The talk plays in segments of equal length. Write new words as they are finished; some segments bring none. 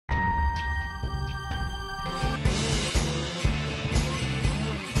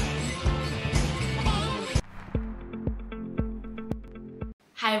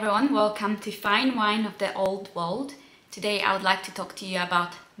Hi everyone, welcome to Fine Wine of the Old World. Today I would like to talk to you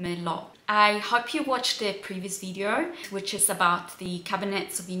about Merlot. I hope you watched the previous video, which is about the Cabernet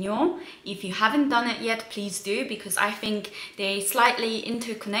Sauvignon. If you haven't done it yet, please do, because I think they're slightly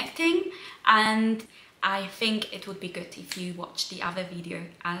interconnecting and I think it would be good if you watch the other video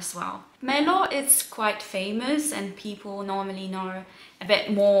as well. Merlot is quite famous and people normally know a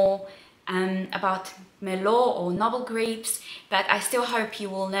bit more about Merlot or noble grapes, but I still hope you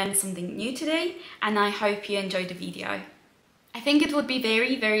will learn something new today and I hope you enjoy the video. I think it would be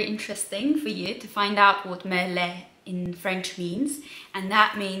very interesting for you to find out what Merlet in French means, and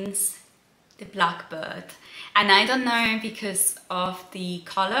that means the blackbird. And I don't know because of the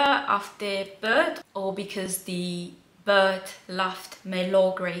color of the bird or because the bird loved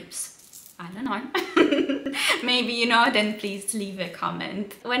Merlot grapes. I don't know. Maybe you know, then please leave a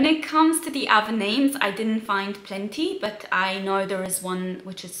comment. When it comes to the other names, I didn't find plenty, but I know there is one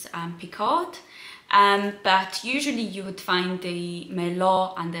which is Picard. But usually you would find the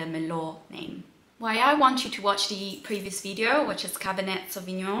Merlot and the Merlot name. Why I want you to watch the previous video, which is Cabernet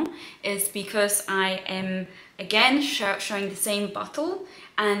Sauvignon, is because I am again showing the same bottle,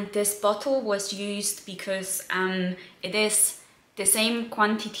 and this bottle was used because it is the same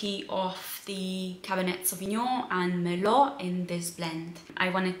quantity of the Cabernet Sauvignon and Merlot in this blend. I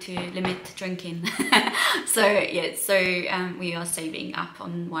wanted to limit drinking, so yeah, we are saving up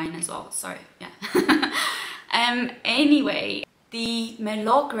on wine as well, so yeah. Anyway, the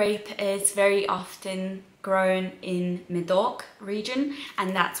Merlot grape is very often grown in Medoc region,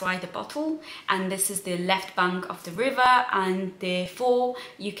 and that's why the bottle, and this is the left bank of the river, and therefore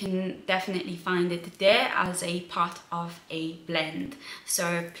you can definitely find it there as a part of a blend.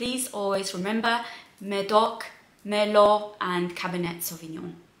 So please always remember Medoc, Merlot and Cabernet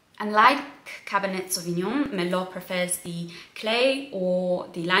Sauvignon. And like Cabernet Sauvignon, Merlot prefers the clay or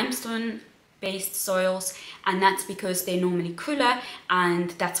the limestone based soils, and that's because they're normally cooler, and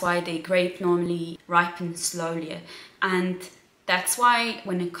that's why the grape normally ripens slowly. And that's why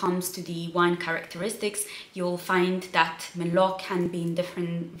when it comes to the wine characteristics, you'll find that Merlot can be in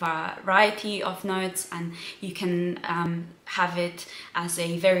different variety of notes, and you can have it as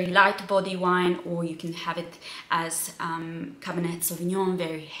a very light body wine, or you can have it as Cabernet Sauvignon,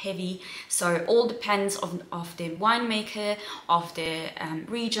 very heavy. So it all depends of the winemaker, of the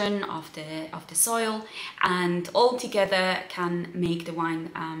region, of the soil, and all together can make the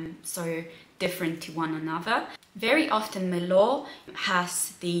wine so different to one another. Very often Merlot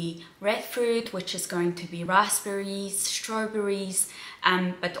has the red fruit, which is going to be raspberries, strawberries,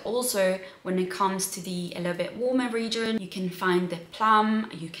 but also when it comes to the a little bit warmer region, you can find the plum,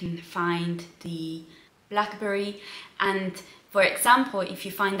 you can find the blackberry. And for example, if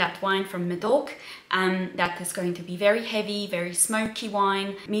you find that wine from Medoc, that is going to be very heavy, very smoky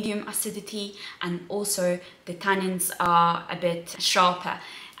wine, medium acidity, and also the tannins are a bit sharper.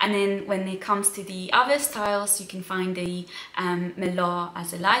 And then when it comes to the other styles, you can find the Merlot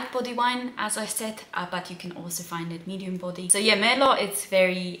as a light body wine, as I said, but you can also find it medium body. So yeah, Merlot is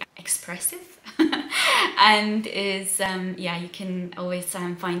very expressive and is, yeah, you can always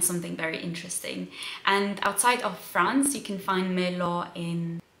find something very interesting. And outside of France, you can find Merlot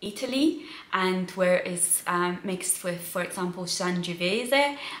in Italy, and where it's mixed with, for example,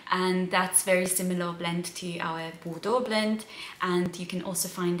 Sangiovese, and that's very similar blend to our Bordeaux blend. And you can also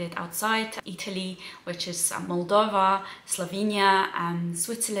find it outside Italy, which is Moldova, Slovenia,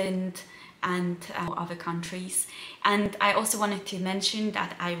 Switzerland, and other countries. And I also wanted to mention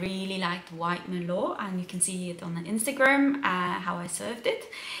that I really liked white Merlot, and you can see it on Instagram how I served it.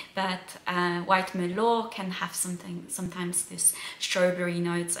 But white Merlot can have sometimes this strawberry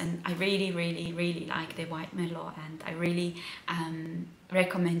notes, and I really like the white Merlot, and I really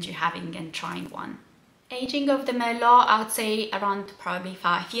recommend you having and trying one. Aging of the Merlot, I would say around probably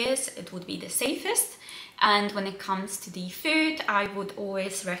 5 years, it would be the safest. And when it comes to the food, I would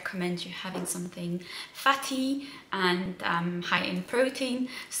always recommend you having something fatty and high in protein.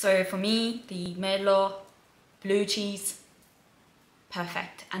 So for me, the Merlot, blue cheese,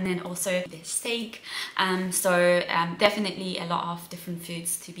 perfect. And then also the steak. Definitely a lot of different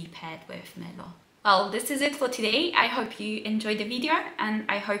foods to be paired with Merlot. Well, this is it for today. I hope you enjoyed the video, and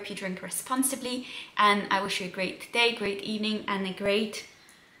I hope you drink responsibly, and I wish you a great day, great evening, and a great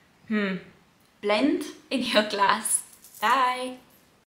blend in your glass. Bye!